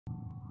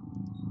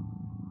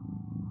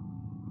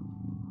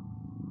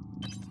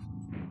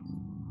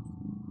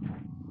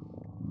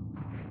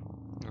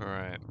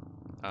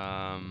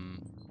Hmm.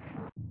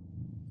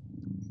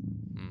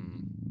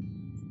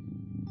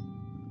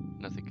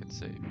 Nothing can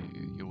save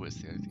you. You're worse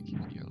the only thing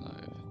keeping you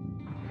alive.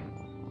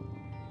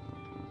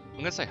 I'm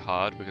gonna say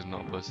hard because I'm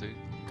not a pussy.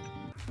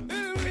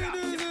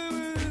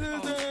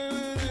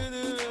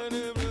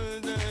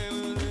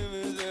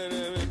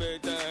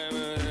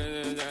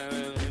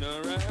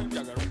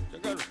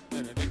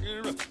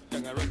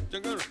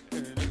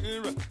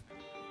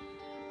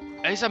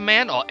 Asian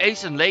man or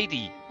Asian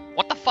lady?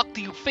 What the fuck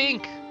do you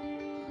think?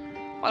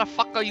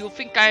 Motherfucker, you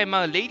think I am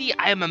a lady?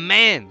 I am a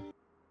man!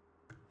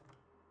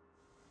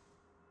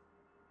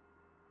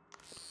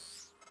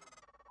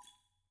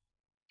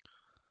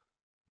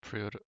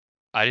 Pre-order.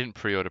 I didn't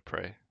pre-order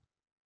Prey.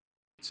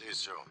 See you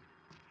soon.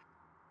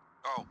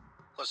 Oh,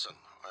 listen,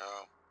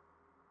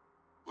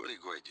 really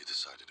great you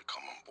decided to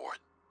come on board.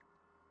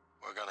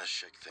 We're gonna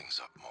shake things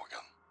up,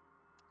 Morgan.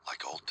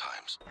 Like old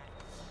times.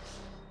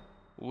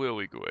 Will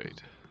we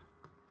wait?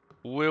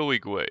 Will we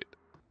wait?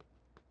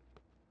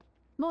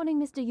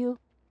 Morning, Mr. Yu.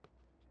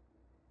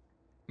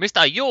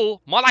 Mr. You?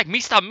 More like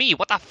Mr. Me.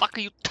 What the fuck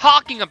are you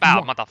talking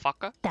about, What?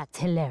 motherfucker? That's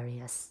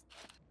hilarious.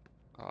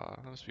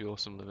 That must be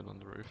awesome living on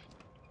the roof.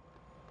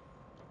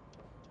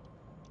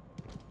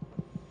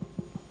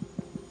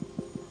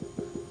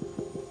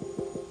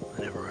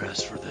 I never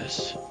asked for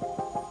this.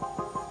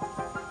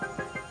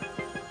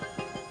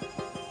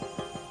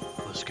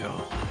 Let's go.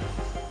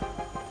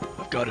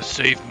 I've got to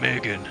save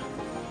Megan.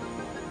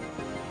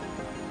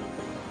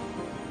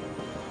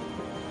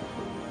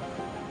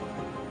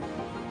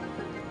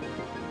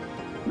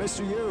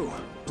 Mr. Yu,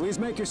 please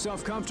make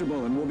yourself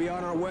comfortable and we'll be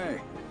on our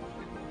way.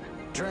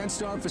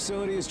 TranStar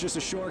facility is just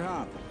a short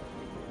hop.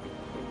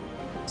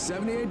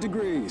 78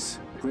 degrees.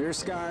 Clear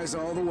skies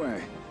all the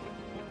way.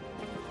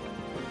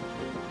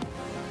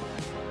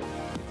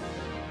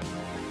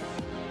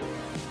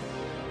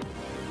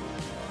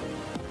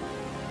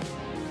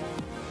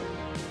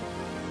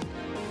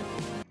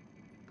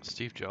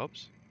 Steve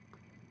Jobs?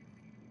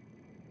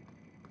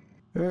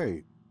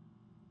 Hey,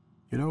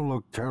 you don't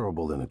look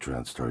terrible in a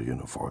TranStar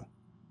uniform.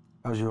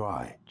 How's your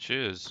eye?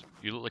 Cheers.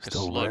 You look like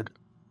Still a slug. red?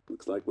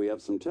 Looks like we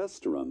have some tests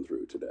to run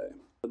through today.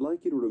 I'd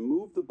like you to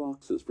remove the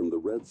boxes from the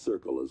red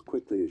circle as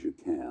quickly as you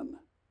can.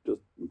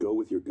 Just go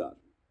with your gut.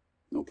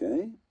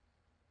 Okay?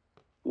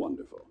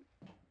 Wonderful.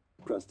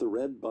 Press the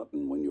red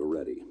button when you're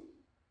ready.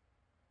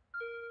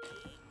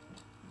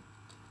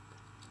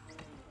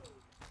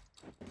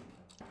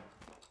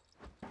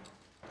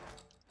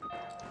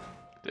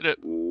 Did it?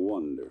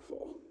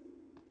 Wonderful.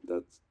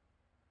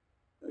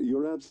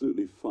 You're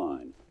absolutely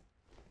fine.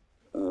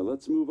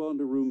 Let's move on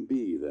to room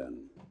B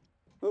then.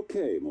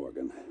 Okay,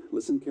 Morgan,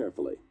 listen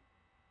carefully.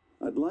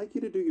 I'd like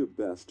you to do your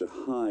best to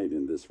hide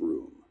in this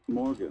room.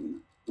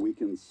 Morgan, we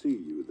can see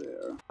you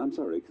there. I'm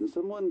sorry, can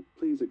someone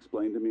please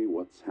explain to me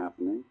what's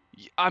happening?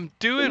 I'm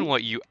doing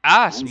what you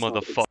asked, I'm sorry,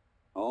 motherfucker.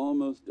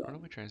 Almost Why don't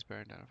done. we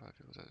transparent down 5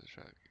 people out of the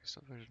trap?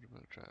 Stop version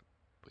of the trap,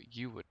 but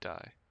you would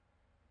die.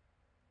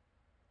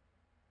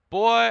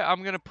 Boy,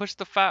 I'm gonna push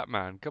the fat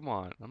man. Come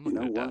on, I'm not You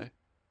know gonna what? die.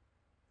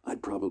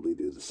 I'd probably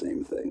do the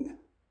same thing.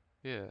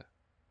 Yeah.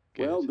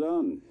 Well Good.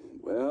 done.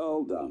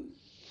 Well done.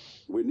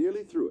 We're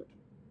nearly through it.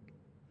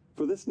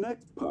 For this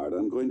next part,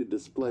 I'm going to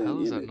display The hell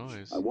an is that image.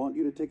 noise? I want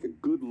you to take a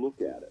good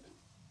look at it.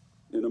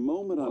 In a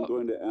moment, I'm What?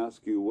 going to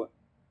ask you what...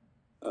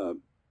 The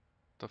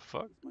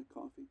fuck? Where's my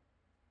coffee?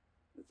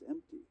 It's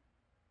empty.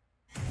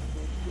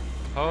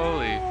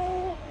 Holy.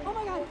 Oh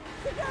my god!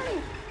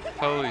 Security!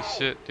 Holy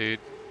shit, dude.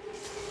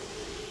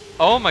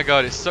 Oh my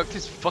god, it sucked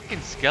his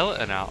fucking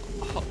skeleton out.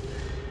 Oh.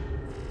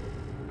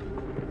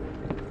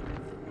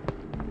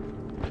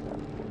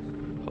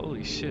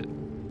 Holy shit.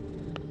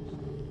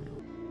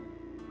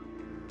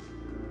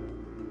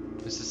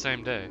 It's the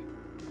same day.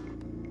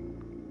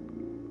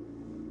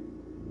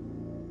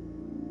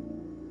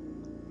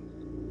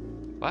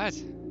 What?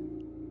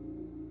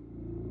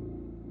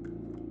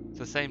 It's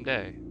the same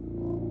day.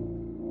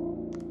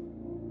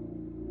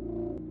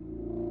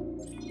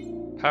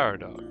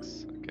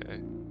 Paradox. Okay.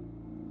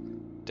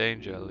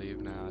 Danger,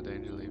 leave now.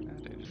 Danger, leave now.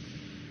 Danger.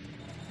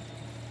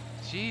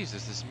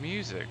 Jesus, this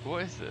music.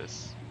 What is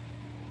this?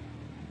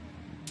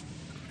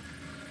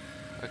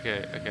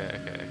 Okay.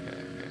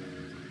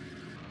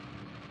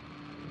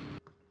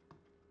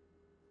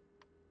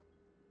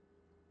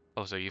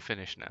 Oh, so you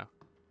finished now.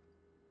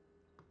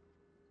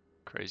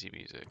 Crazy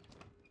music.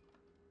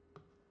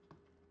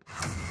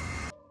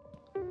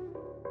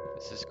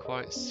 This is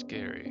quite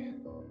scary.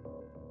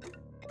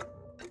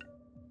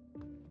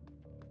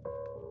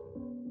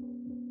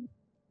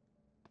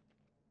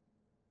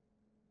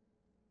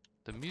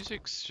 The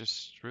music's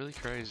just really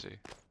crazy.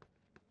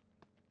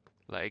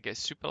 Like, it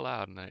gets super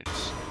loud and then it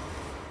just...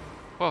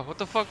 Whoa, what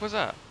the fuck was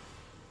that?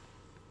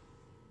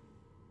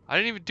 I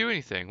didn't even do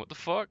anything. What the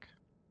fuck?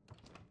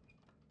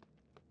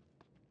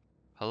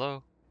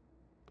 Hello?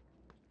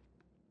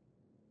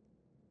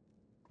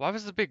 Why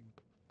was the big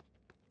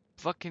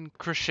fucking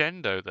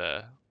crescendo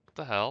there? What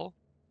the hell?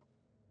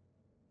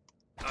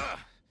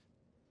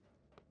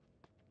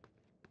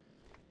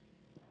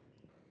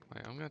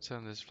 Wait, I'm gonna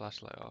turn this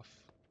flashlight off.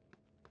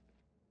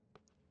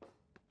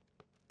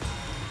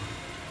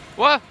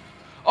 What?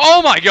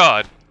 Oh my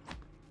god!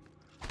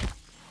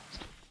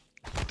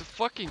 The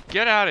fucking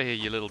get out of here,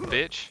 you little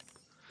bitch!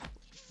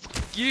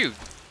 Fuck you,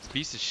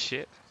 piece of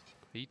shit.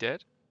 Are you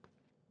dead?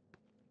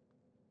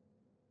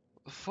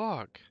 What the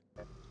fuck?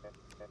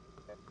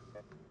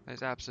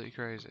 That's absolutely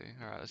crazy.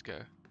 Alright, let's go.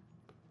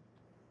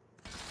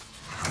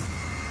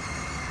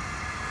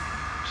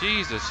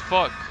 Jesus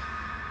fuck.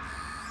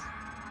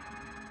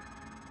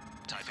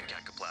 Typhon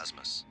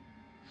cacoplasmus.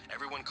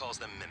 Everyone calls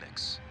them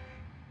mimics.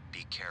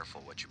 Be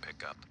careful what you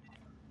pick up.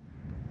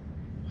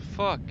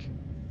 Fuck.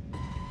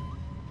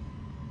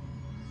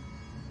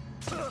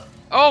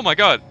 Oh my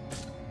god.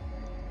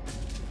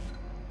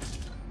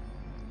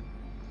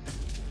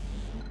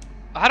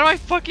 How do I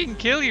fucking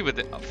kill you with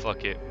it? Oh,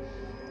 fuck it.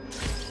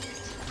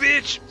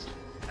 Bitch!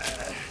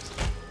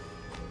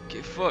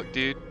 Get fucked,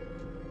 dude.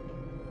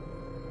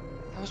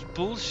 That was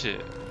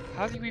bullshit.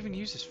 How do you even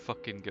use this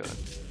fucking gun?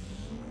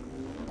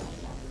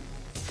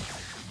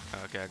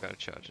 Okay, I gotta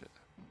charge it.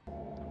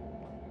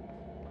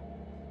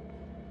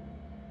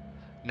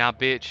 Now,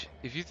 bitch,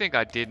 if you think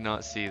I did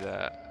not see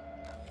that,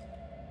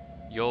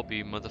 you'll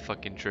be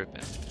motherfucking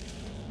tripping.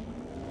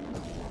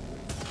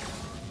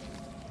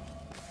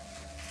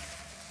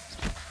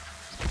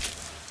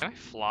 Can I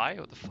fly?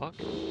 What the fuck?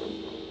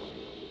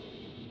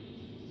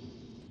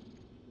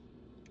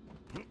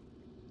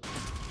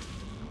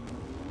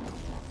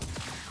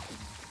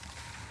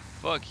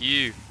 Fuck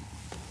you.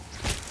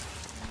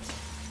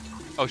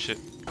 Oh shit.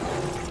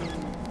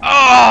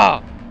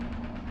 Ah!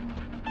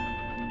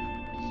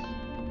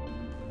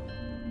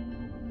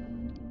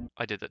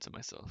 I did that to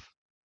myself.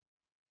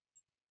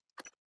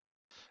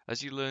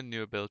 As you learn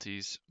new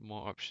abilities,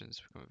 more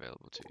options become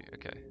available to you.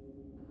 Okay.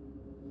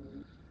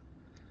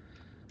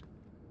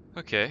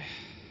 Okay.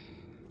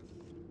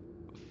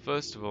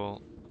 First of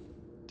all,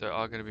 there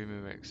are going to be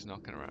mimics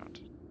knocking around.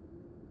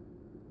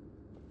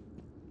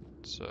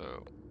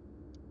 So,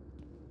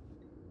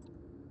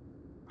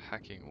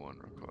 hacking 1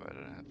 required.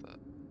 I don't have that.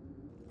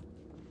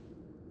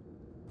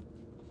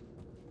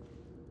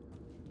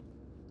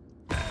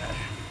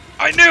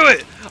 I knew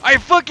it! I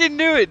fucking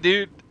knew it,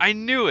 dude! I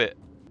knew it!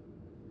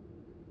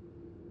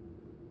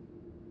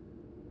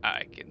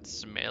 I can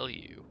smell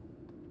you.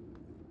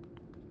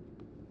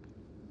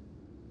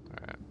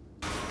 Alright.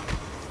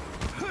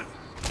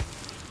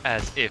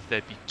 As if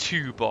there'd be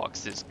 2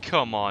 boxes.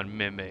 Come on,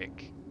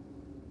 Mimic.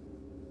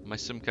 Am I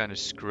some kind of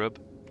scrub?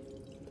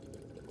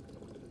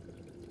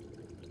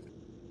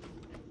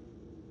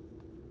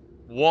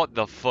 What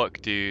the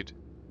fuck, dude?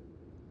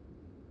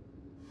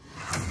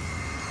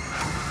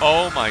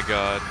 Oh my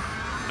god.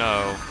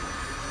 No.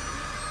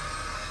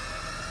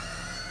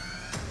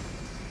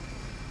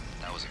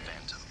 That was a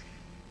phantom.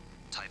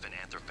 Typhon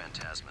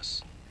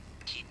Anthrophantasmus.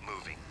 Keep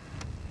moving.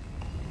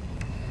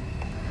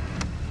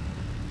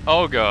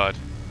 Oh god.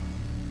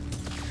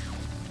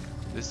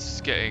 This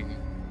is getting...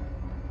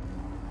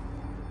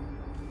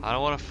 I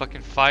don't want to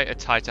fucking fight a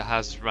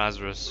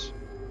Titahazrazarus.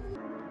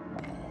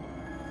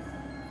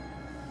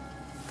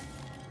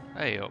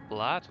 Hey up,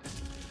 lad.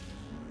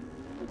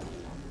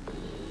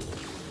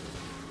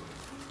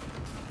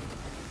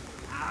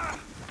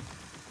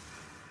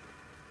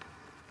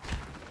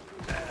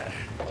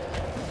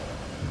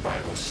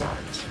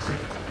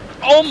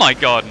 Oh my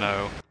god,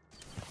 no.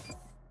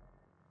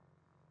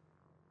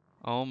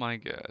 Oh my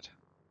god.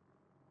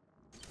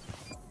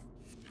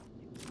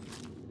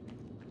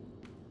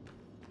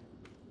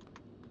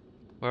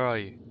 Where are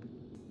you?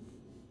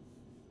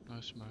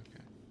 No smoking.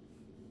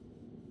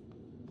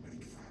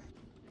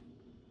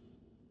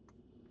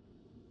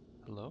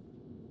 Hello?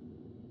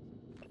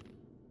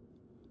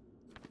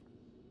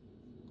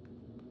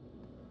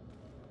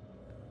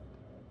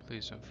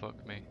 Please don't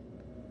fuck me.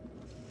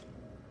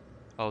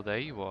 Oh, there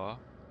you are.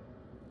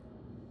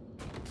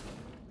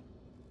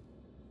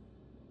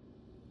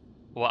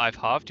 Well, I've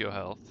halved your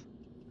health.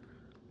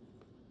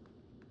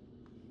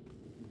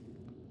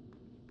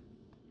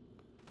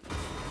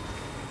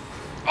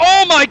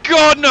 Oh my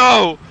god,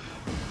 no!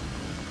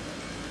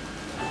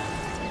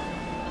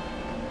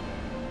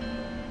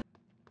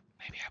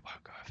 Maybe I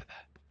won't go over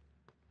there.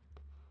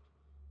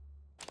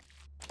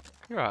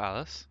 You're right,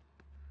 Alice.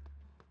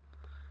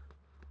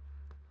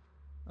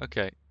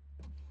 Okay.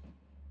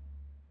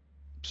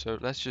 So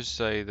let's just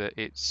say that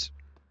it's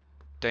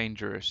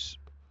dangerous.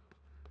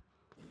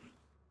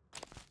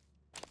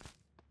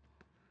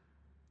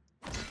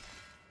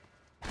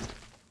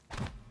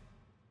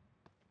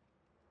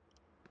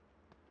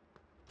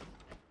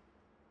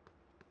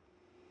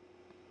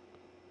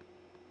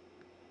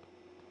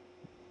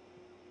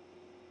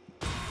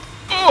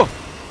 Oh!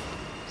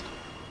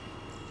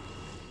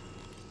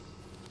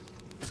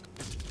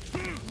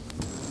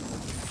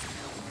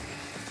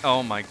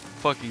 Oh my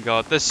fucking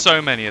god, there's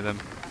so many of them.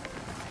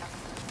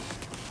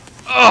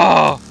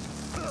 Oh!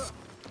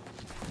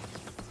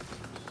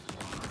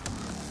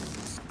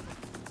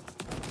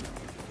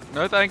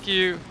 No, thank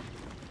you.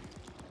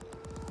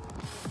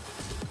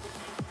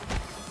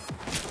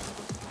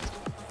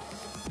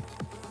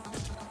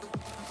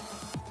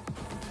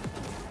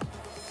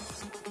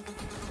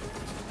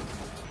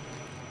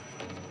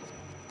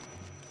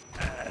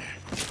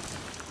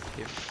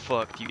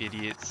 fucked, you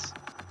idiots.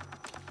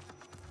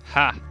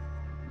 Ha!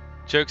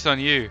 Joke's on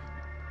you.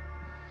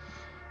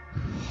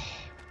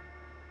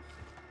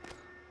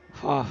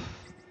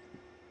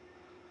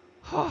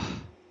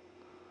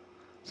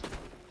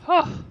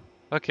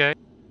 Okay.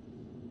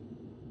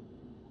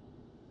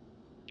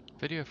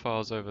 Video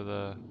files over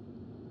there.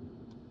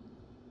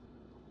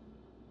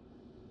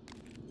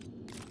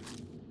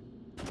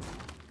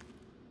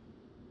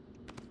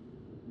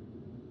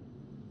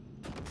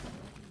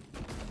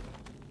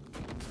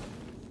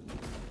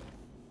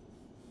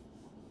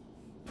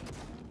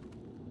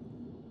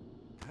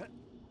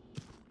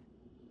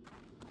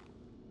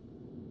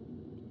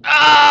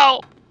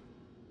 Ow!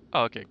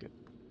 Oh, okay, good.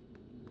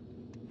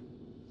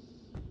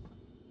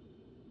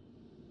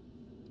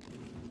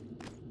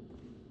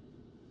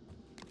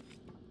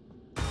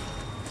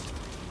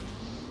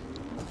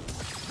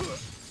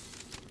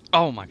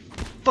 Oh my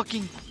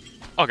fucking...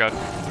 Oh god.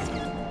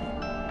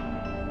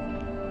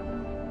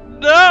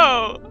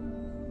 No!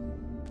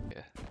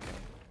 Yeah.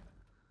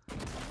 Come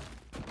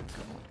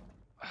on.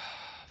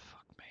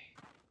 Fuck me.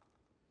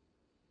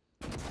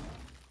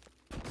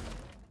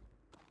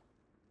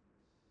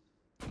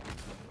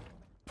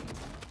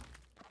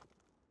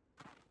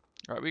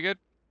 Alright, we good?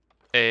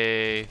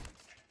 Hey.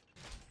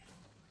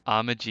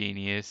 I'm a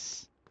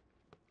genius.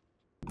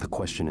 The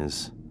question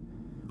is,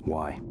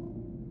 why?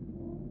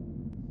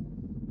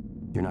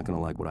 You're not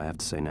gonna like what I have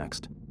to say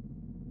next.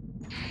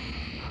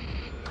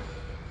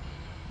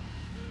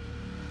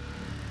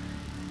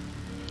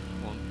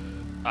 Well,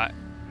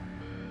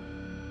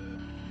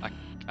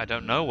 I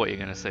don't know what you're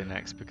gonna say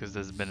next because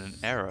there's been an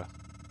error.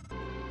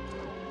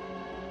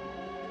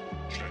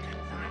 Checking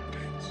for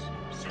updates.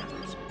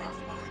 Servers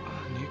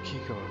offline. New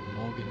keycard,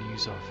 Morgan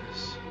News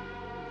Office.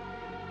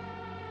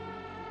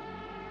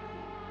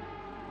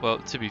 Well,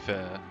 to be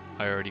fair,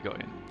 I already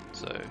got in,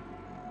 so...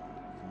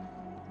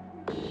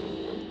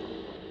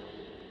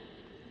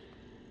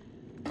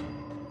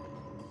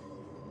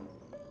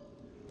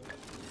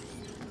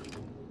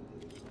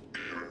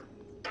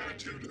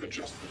 Attitude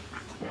adjustment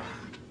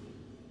required.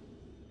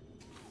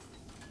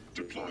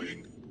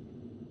 Deploying.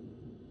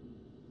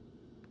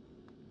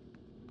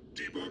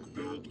 Debug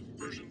build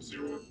version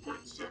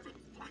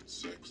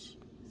 0.7.6.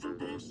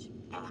 Verbose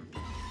on.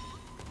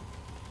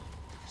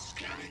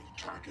 Scanning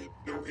target.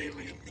 No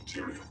alien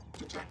material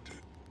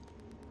detected.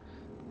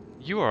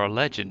 You are a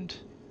legend.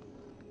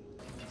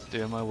 It's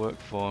doing my work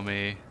for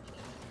me.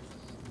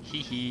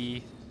 Hee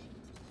hee.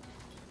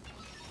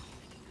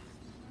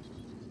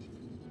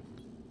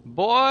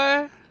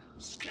 Boy!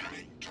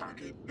 Scanning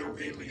target. No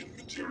alien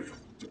material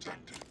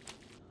detected.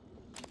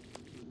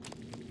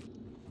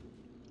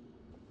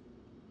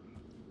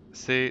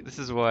 See, this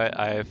is why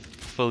I've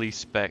fully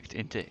spec'd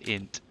into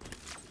int.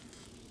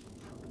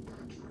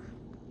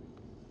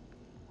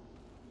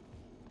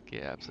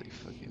 Get absolutely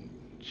fucking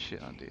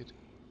shit on, dude.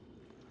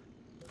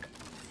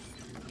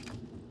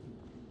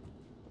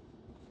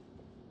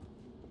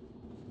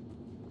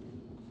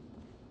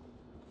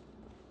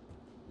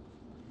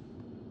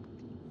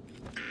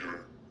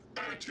 Error.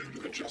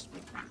 Attitude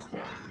adjustment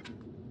required.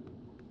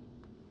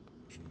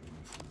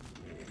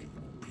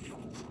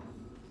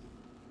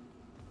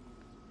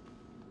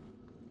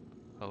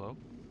 Hello?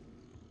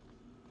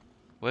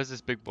 Where's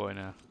this big boy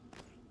now?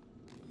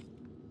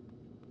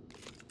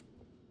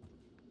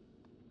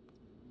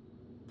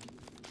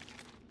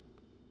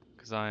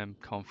 Because I am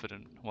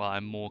confident. Well,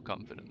 I'm more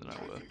confident than I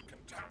were.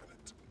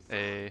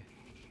 Hey.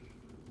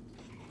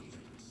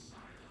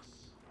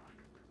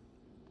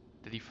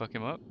 Did he fuck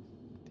him up?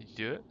 Did you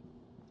do it?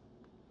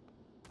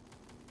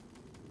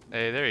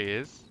 Hey, there he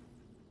is.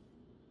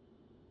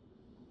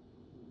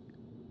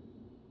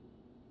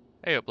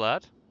 Hey up,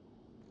 lad.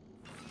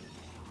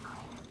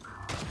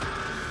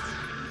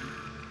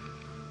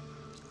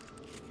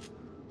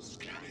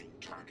 Scanning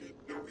target.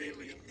 No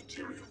alien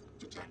material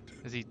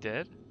detected. Is he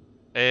dead?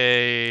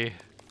 Hey.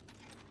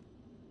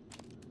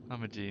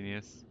 I'm a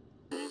genius.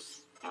 Getting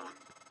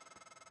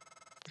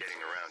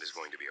around is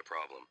going to be a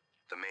problem.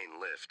 The main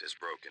lift is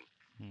broken.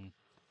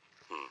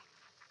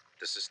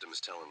 The system is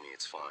telling me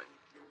it's fine.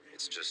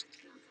 It's just...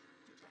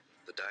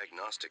 the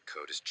diagnostic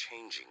code is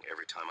changing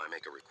every time I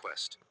make a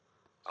request.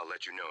 I'll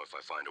let you know if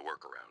I find a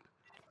workaround.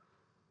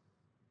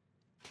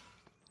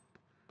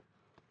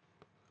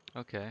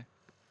 Okay.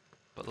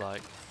 But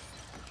like...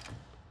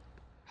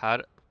 How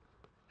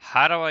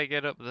do I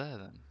get up there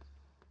then?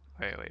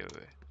 Wait.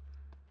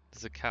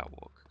 There's a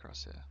catwalk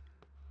across here.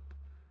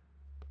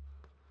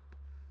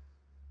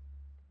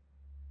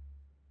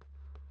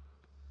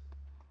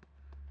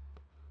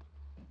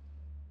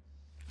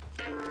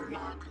 Error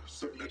log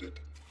submitted.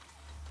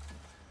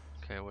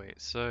 Okay,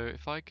 wait. So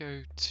if I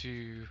go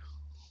to...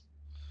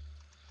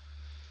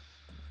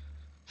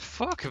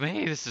 Fuck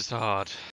me, this is hard.